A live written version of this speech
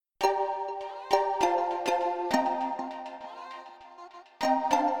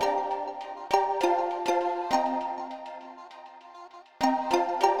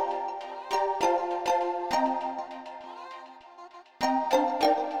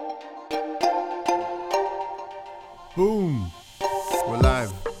Boom! We're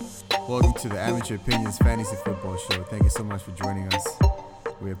live. Welcome to the Amateur Opinions Fantasy Football Show. Thank you so much for joining us.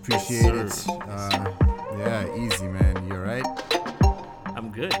 We appreciate it. Yeah, easy, man. You alright?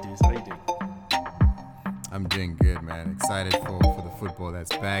 I'm good, dude. How you doing? I'm doing good, man. Excited for the football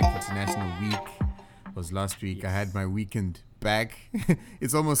that's back. International week was last week. Yes. I had my weekend back.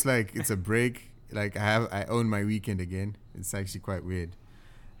 It's almost like it's a break. Like I own my weekend again. It's actually quite weird.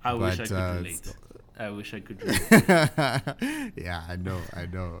 I wish I could relate. I wish I could relate. Yeah, I know.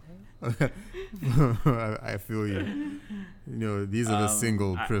 I feel you. You know, these are the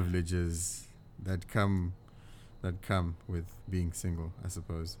single privileges that come with being single, I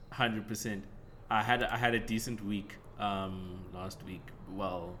suppose. 100%. I had a decent week last week.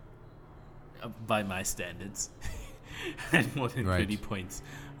 Well, by my standards, I had more than 30 points,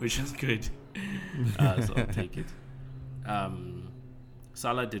 which is good. So I'll take it.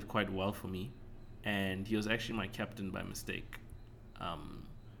 Salah did quite well for me, and he was actually my captain by mistake.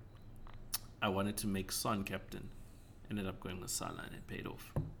 I wanted to make Son captain, ended up going with Salah, and it paid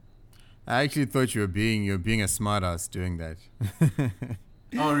off. I actually thought you were being a smartass doing that.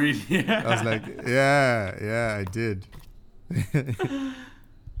 Oh, really? I was like, yeah, I did.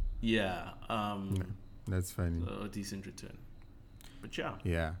 Yeah. That's funny. A decent return. But yeah.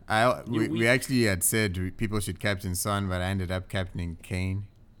 Yeah. We actually had said people should captain Son, but I ended up captaining Kane.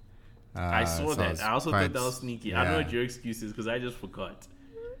 I saw that. I also thought that was sneaky. Yeah. I don't know what your excuse is because I just forgot.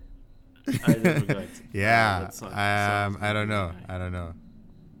 Yeah. I don't know.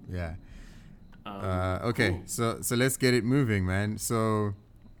 Yeah. Okay. Cool. So let's get it moving, man. So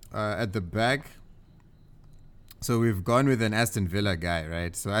at the back, so we've gone with an Aston Villa guy,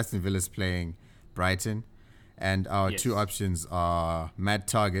 right? So Aston Villa's playing Brighton, and our two options are Matt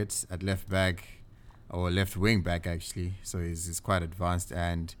Targett at left back, or left wing back actually. So he's quite advanced,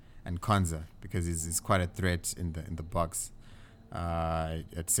 and Konza, because he's quite a threat in the box,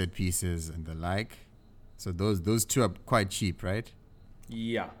 at set pieces and the like. So those two are quite cheap, right?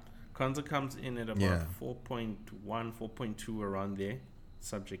 Yeah. Konza comes in at about 4.1, 4.2 around there,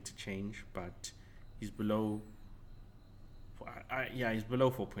 subject to change, but he's below. He's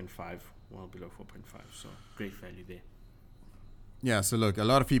below 4.5, well below 4.5. So great value there. Yeah. So look, a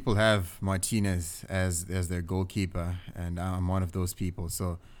lot of people have Martinez as their goalkeeper, and I'm one of those people.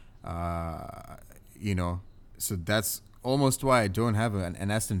 So, so that's almost why I don't have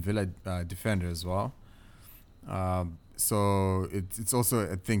an Aston Villa defender as well. So it's also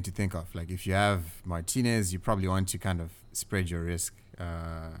a thing to think of. Like if you have Martinez, you probably want to kind of spread your risk,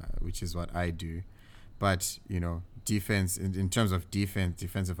 which is what I do. But, defense, in terms of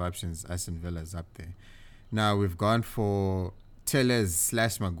defensive options, Aston Villa is up there. Now we've gone for Telles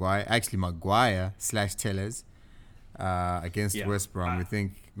 / Maguire. Actually, Maguire / Telles against West Brom. We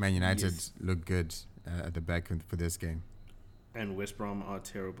think Man United look good at the back for this game. And West Brom are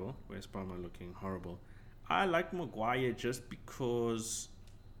terrible. West Brom are looking horrible. I like Maguire just because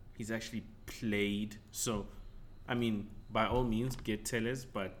he's actually played. So, I mean, by all means, get Telles,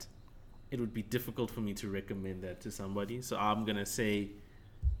 but it would be difficult for me to recommend that to somebody. So I'm going to say,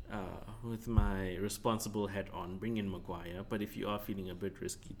 with my responsible hat on, bring in Maguire. But if you are feeling a bit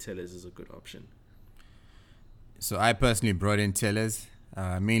risky, Telles is a good option. So I personally brought in Telles,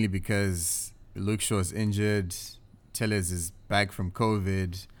 mainly because Luke Shaw's injured. Telles is back from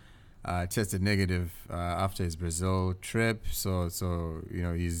COVID. Tested negative after his Brazil trip, so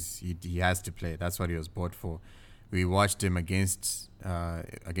he has to play. That's what he was bought for. We watched him against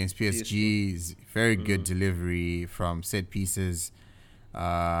PSG. He's very good delivery from set pieces,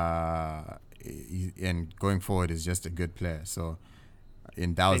 and going forward is just a good player. So,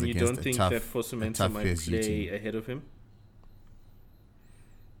 that was against a tough PSG play team. Ahead of him?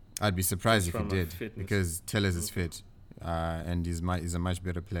 I'd be surprised if he did, because Telles is fit, and he's a much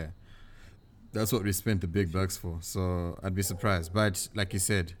better player. That's what we spent the big bucks for. So I'd be surprised. But like you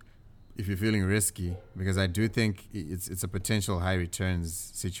said, if you're feeling risky, because I do think it's a potential high returns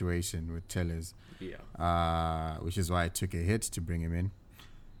situation with Telles, which is why I took a hit to bring him in.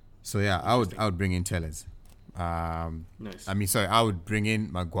 So yeah, I would bring in Telles. Nice. I would bring in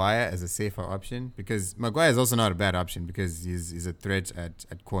Maguire as a safer option, because Maguire is also not a bad option because he's a threat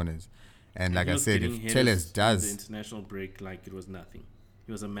at corners. And like I said, if Telles does the international break like it was nothing,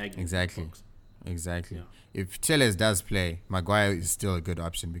 he was a magnet. Exactly. Yeah. If Telles does play, Maguire is still a good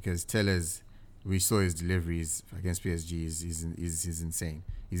option, because Telles, we saw his deliveries against PSG. He's insane.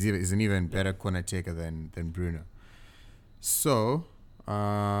 He's an even better corner taker than Bruno. So,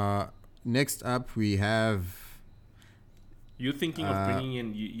 next up we have. You're thinking of bringing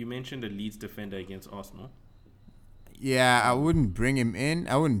in. You mentioned a Leeds defender against Arsenal. Yeah, I wouldn't bring him in.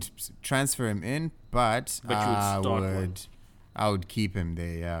 I wouldn't transfer him in but But you would start one. I would keep him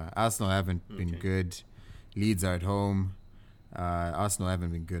there. Yeah, Arsenal haven't been good. Leeds are at home. Arsenal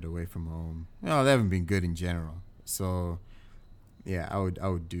haven't been good away from home. No, they haven't been good in general. So, yeah, I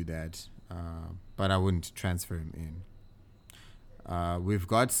would do that. But I wouldn't transfer him in. We've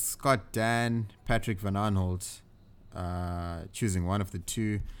got Scott Dan, Patrick Van Aanholt, choosing one of the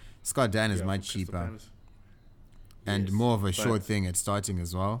two. Scott Dan is much cheaper and more of a short thing at starting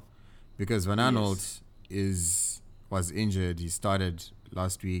as well, because Van Aanholt was injured. He started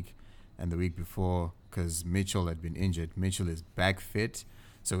last week and the week before because Mitchell had been injured. Mitchell is back fit,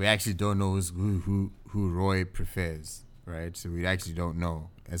 so we actually don't know who Roy prefers, right? So we actually don't know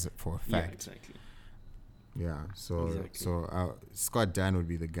for a fact. Yeah, exactly. Yeah, so Scott Dan would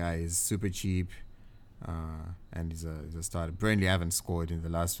be the guy. He's super cheap, and he's a starter. Burnley haven't scored in the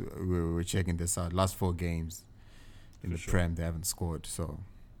last. We were checking this out. Last 4 games in the Prem, they haven't scored. So,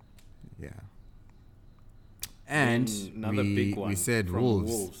 yeah. And another big one. We said from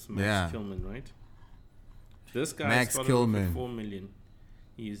Wolves. Max Kilman, right? This guy Max started Kilman. with 4 million.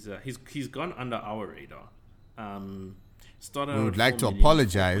 He's gone under our radar. We would like to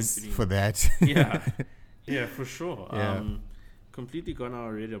apologize for that. Yeah, for sure. Yeah. Completely gone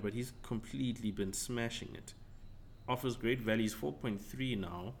our radar, but he's completely been smashing it. Offers great value. He's 4.3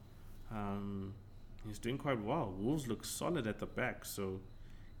 now. He's doing quite well. Wolves look solid at the back, so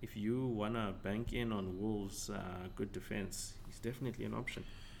if you want to bank in on Wolves' good defense, he's definitely an option.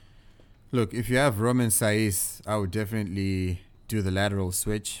 Look, if you have Roman Saiz, I would definitely do the lateral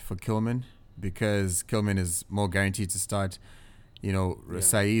switch for Kilman, because Kilman is more guaranteed to start. You know,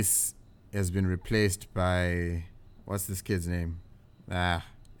 Saiz has been replaced by, what's this kid's name? Ait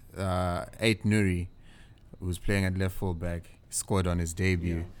Nuri, who's playing at left fullback, scored on his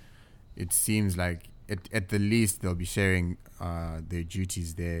debut. Yeah. It seems like at the least they'll be sharing their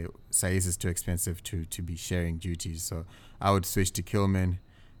duties there. Saiz is too expensive to be sharing duties, so I would switch to Kilman,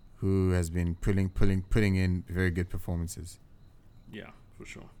 who has been putting in very good performances. Yeah, for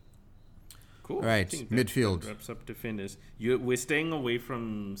sure. Cool. Right, midfield. That wraps up defenders. We're staying away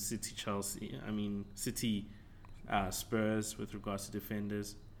from City, Chelsea. I mean, City, Spurs with regards to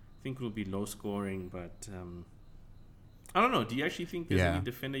defenders. I think it will be low scoring, but I don't know. Do you actually think there's any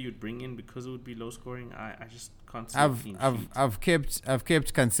defender you'd bring in because it would be low scoring? I just can't see. I've kept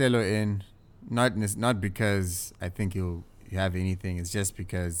Cancelo in, not because I think he'll have anything. It's just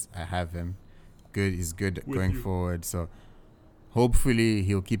because I have him. He's good going forward. So hopefully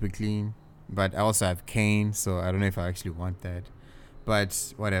he'll keep it clean. But I also have Kane, so I don't know if I actually want that.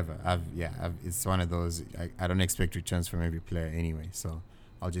 But whatever. It's one of those. I don't expect returns from every player anyway, so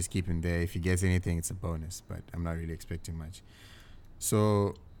I'll just keep him there. If he gets anything, it's a bonus, but I'm not really expecting much.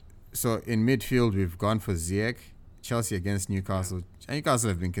 So in midfield, we've gone for Ziyech. Chelsea against Newcastle. Newcastle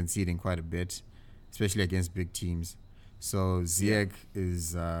have been conceding quite a bit, especially against big teams. So Ziyech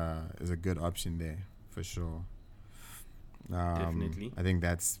is a good option there for sure. Definitely. I think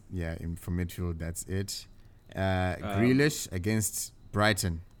that's for midfield, that's it. Grealish against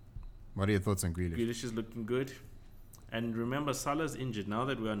Brighton. What are your thoughts on Grealish? Grealish is looking good. And remember, Salah's injured. Now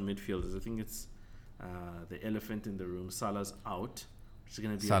that we're on midfielders, I think it's the elephant in the room. Salah's out, which is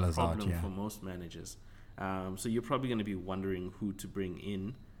going to be a problem for most managers. So you're probably going to be wondering who to bring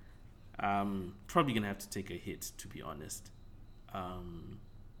in. Probably going to have to take a hit, to be honest.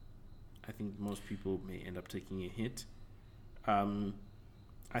 I think most people may end up taking a hit.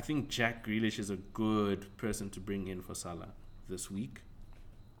 I think Jack Grealish is a good person to bring in for Salah this week,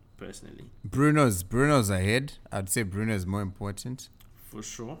 personally. Bruno's ahead. I'd say Bruno is more important. For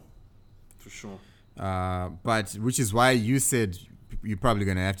sure. But which is why you said you're probably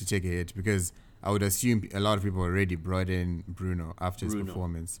going to have to take a hit, because I would assume a lot of people already brought in Bruno after his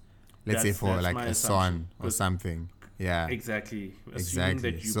performance. Let's say for like a Son or something. Yeah. Exactly. Assuming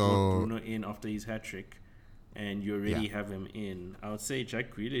that you brought Bruno in after his hat-trick, and you already have him in, I would say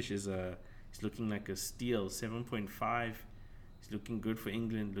Jack Grealish he's looking like a steal. 7.5. He's looking good for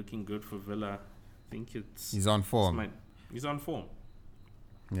England, looking good for Villa. I think he's on form. He's on form.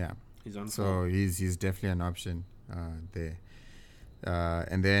 Yeah. He's on form. So he's definitely an option there.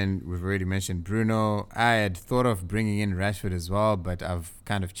 And then we've already mentioned Bruno. I had thought of bringing in Rashford as well, but I've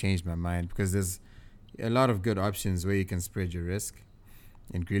kind of changed my mind because there's a lot of good options where you can spread your risk,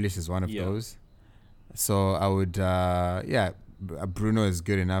 and Grealish is one of those. So I would, Bruno is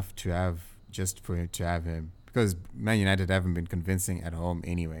good enough to have him, because Man United haven't been convincing at home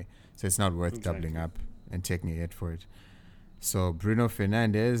anyway. So it's not worth doubling up and taking a hit for it. So Bruno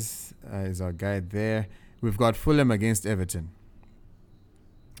Fernandes is our guy there. We've got Fulham against Everton.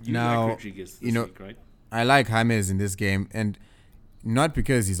 You like Rodriguez this week, right? I like James in this game, and not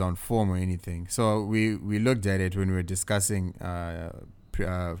because he's on form or anything. So we looked at it when we were discussing,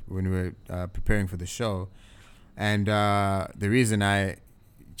 when we were preparing for the show. And the reason I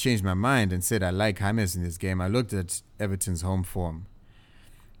changed my mind and said I like James in this game, I looked at Everton's home form.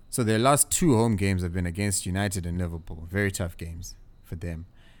 So their last 2 home games have been against United and Liverpool. Very tough games for them.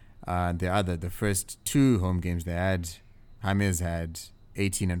 The first 2 home games they had, James had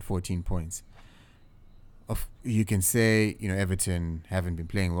 18 and 14 points. You can say, Everton haven't been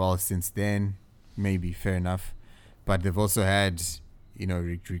playing well since then. Maybe, fair enough. But they've also had,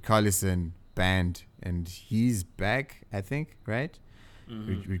 Richarlison banned, and he's back, I think, right?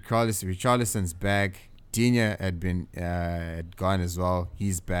 Mm-hmm. Richarlison's back. Digne had gone as well.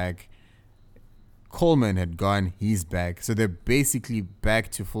 He's back. Coleman had gone. He's back. So they're basically back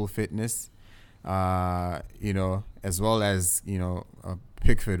to full fitness. As well as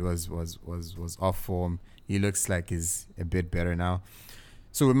Pickford was off form. He looks like he's a bit better now.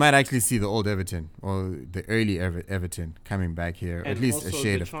 So we might actually see the old Everton or the early Everton coming back here, and at least a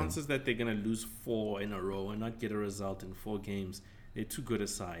shade of them. The chances that they're going to lose 4 in a row and not get a result in 4 games, they're too good a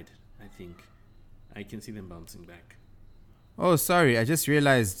side, I think. I can see them bouncing back. Oh, sorry. I just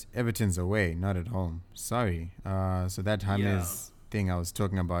realized Everton's away, not at home. Sorry. So that James thing I was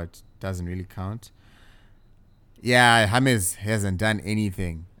talking about doesn't really count. Yeah, James hasn't done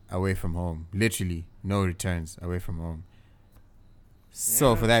anything away from home. Literally, no returns away from home.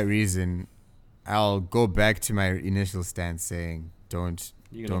 So for that reason, I'll go back to my initial stance saying don't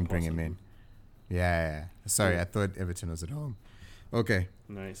bring him in. Yeah. Sorry, I thought Everton was at home. Okay.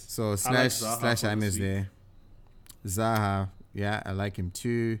 Nice. So slash James there. Zaha, yeah, I like him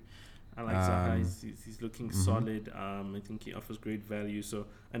too. I like Zaha. He's looking solid. I think he offers great value. So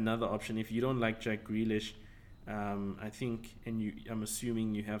another option, if you don't like Jack Grealish, I think, I'm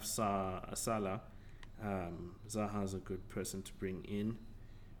assuming you have Salah. Zaha's a good person to bring in.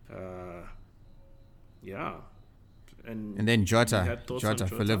 And then Jota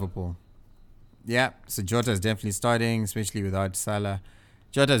for Liverpool. Yeah, so Jota is definitely starting, especially without Salah.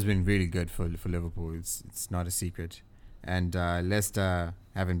 Jota's been really good for Liverpool. It's not a secret. And Leicester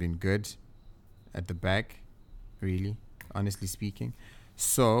haven't been good at the back, really, honestly speaking.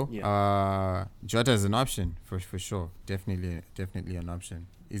 So Jota is an option for sure. Definitely an option.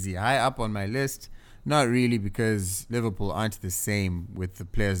 Is he high up on my list? Not really, because Liverpool aren't the same with the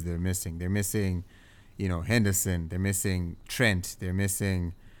players they're missing. They're missing, Henderson. They're missing Trent. They're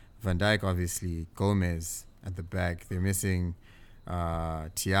missing Van Dijk, obviously. Gomez at the back. They're missing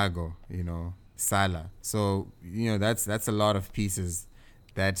Thiago, Salah. So, that's a lot of pieces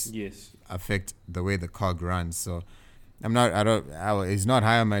that affect the way the cog runs. So he's not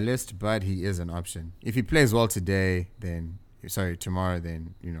high on my list, but he is an option. If he plays well tomorrow,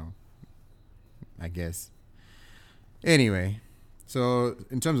 then, I guess. Anyway, so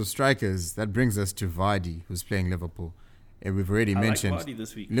in terms of strikers, that brings us to Vardy, who's playing Liverpool. And we've already mentioned... I like Vardy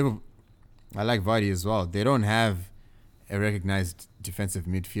this week. I like Vardy as well. They don't have a recognized defensive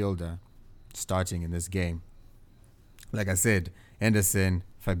midfielder starting in this game. Like I said, Henderson,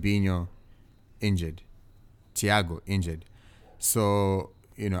 Fabinho, injured. Thiago, injured. So,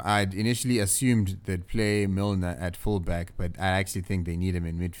 I'd initially assumed they'd play Milner at fullback, but I actually think they need him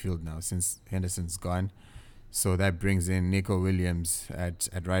in midfield now since Henderson's gone. So that brings in Nico Williams at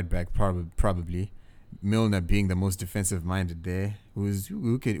right back, probably. Milner being the most defensive minded there,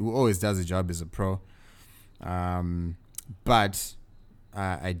 who always does a job as a pro. But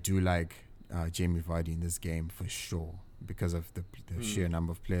I do like Jamie Vardy in this game for sure because of the sheer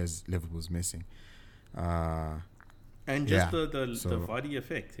number of players Liverpool's missing. And just the Vardy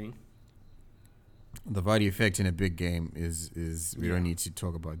effect, eh? The Vardy effect in a big game is we don't need to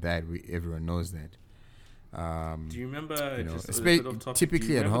talk about that. Everyone knows that. Do you remember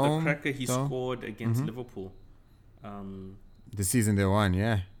typically at home the cracker he scored against Liverpool? The season they won,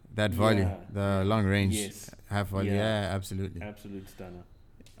 that volley, the long range half volley, absolutely, absolute stunner.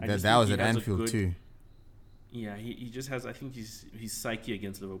 That was at Anfield too. Yeah, he just has. I think his psyche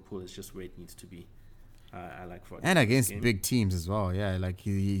against Liverpool is just where it needs to be. I like Vardy. And against big teams as well. Yeah, like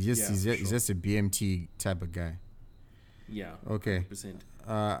he's just a BMT type of guy. Yeah. Okay. 100%.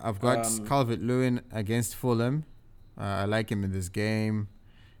 I've got Calvert-Lewin against Fulham. I like him in this game.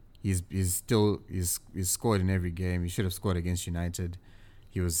 He's scored in every game. He should have scored against United.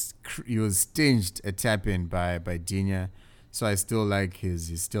 He was stinged a tap in by Digne, so I still like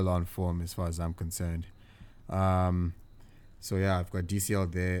he's still on form as far as I'm concerned. So yeah, I've got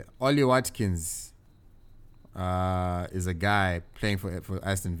DCL there. Ollie Watkins is a guy playing for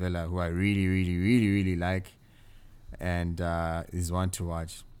Aston Villa who I really, really, really, really like, and is one to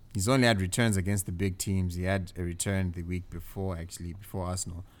watch. He's only had returns against the big teams. He had a return the week before, actually, before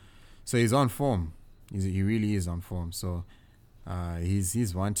Arsenal. So he's on form. He really is on form. So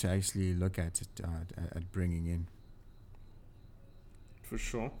he's one to actually look at bringing in. For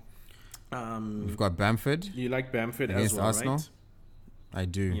sure. We've got Bamford. You like Bamford against as well, Arsenal? right? I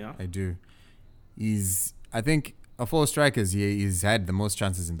do. Yeah. I do. I think, of all strikers, he's had the most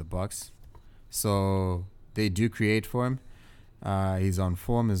chances in the box. So they do create for him. He's on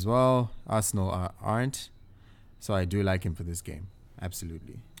form as well. Arsenal aren't. So I do like him for this game.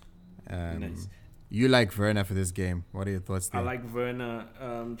 Absolutely. Nice. You like Werner for this game. What are your thoughts there? I like Werner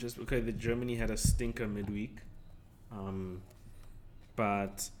just because the Germany had a stinker midweek.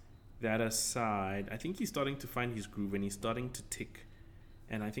 But that aside, I think he's starting to find his groove and he's starting to tick.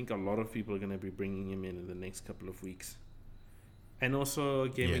 And I think a lot of people are going to be bringing him in the next couple of weeks. And also a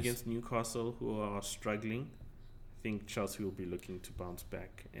game against Newcastle, who are struggling. I think Chelsea will be looking to bounce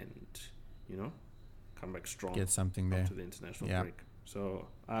back and, come back strong. Get something there. After the international break. So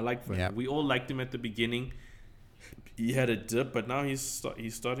I like Werner. Yep. We all liked him at the beginning. He had a dip, but now he's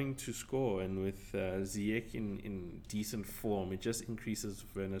starting to score. And with Ziyech in decent form, it just increases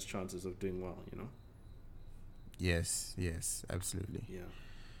Werner's chances of doing well, Yes, absolutely. Yeah.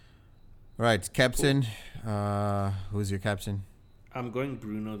 Right, captain. Cool. Who's your captain? I'm going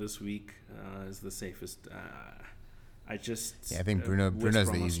Bruno this week as the safest. I think Bruno's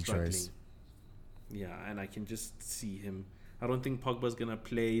the easy choice. Yeah, and I can just see him. I don't think Pogba's going to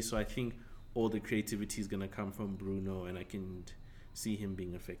play, so I think all the creativity is going to come from Bruno, and I can see him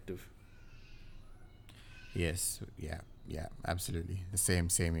being effective. Yes, yeah, absolutely. The same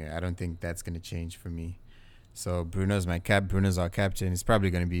here. I don't think that's going to change for me. So Bruno's our captain. He's probably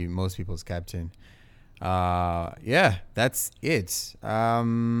going to be most people's captain. That's it.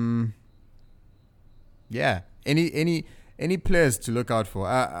 Any players to look out for?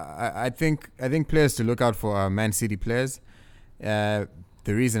 I think players to look out for are Man City players. The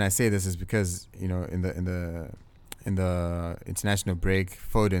reason I say this is because in the international break,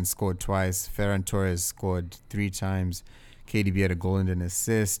 Foden scored twice, Ferran Torres scored 3 times, KDB had a goal and an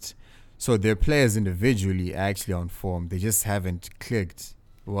assist. So their players individually are actually on form. They just haven't clicked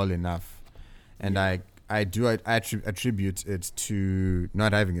well enough, and I attribute it to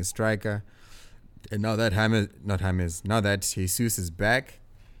not having a striker. And now that now that Jesus is back,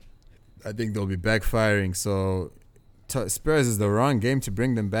 I think they'll be backfiring. So Spurs is the wrong game to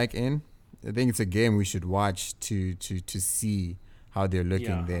bring them back in. I think it's a game we should watch to see how they're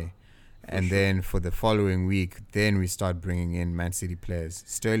looking there. And then for the following week, then we start bringing in Man City players.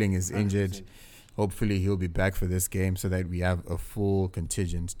 Sterling is injured. 100%. Hopefully he'll be back for this game so that we have a full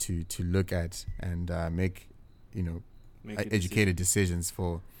contingent to look at and make educated decisions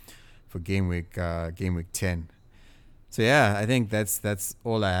for game week 10. So I think that's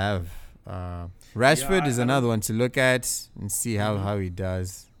all I have. Rashford is another one to look at and see how he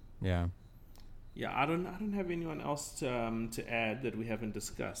does. Yeah. Yeah, I don't have anyone else to add that we haven't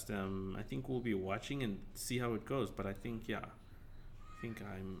discussed. I think we'll be watching and see how it goes. But I think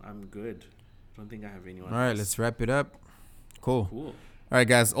I'm good. I don't think I have anyone. All right, else. Let's wrap it up. Cool. All right,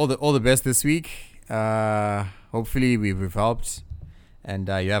 guys. All the best this week. Hopefully we've helped, and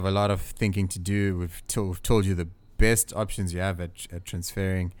you have a lot of thinking to do. We've told you the best options you have at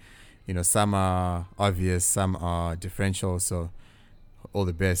transferring. Some are obvious, some are differential. So. All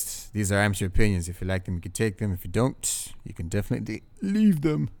the best. These are amateur opinions. If you like them, you can take them. If you don't, you can definitely leave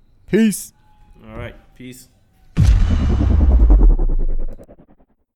them. Peace. All right. Peace.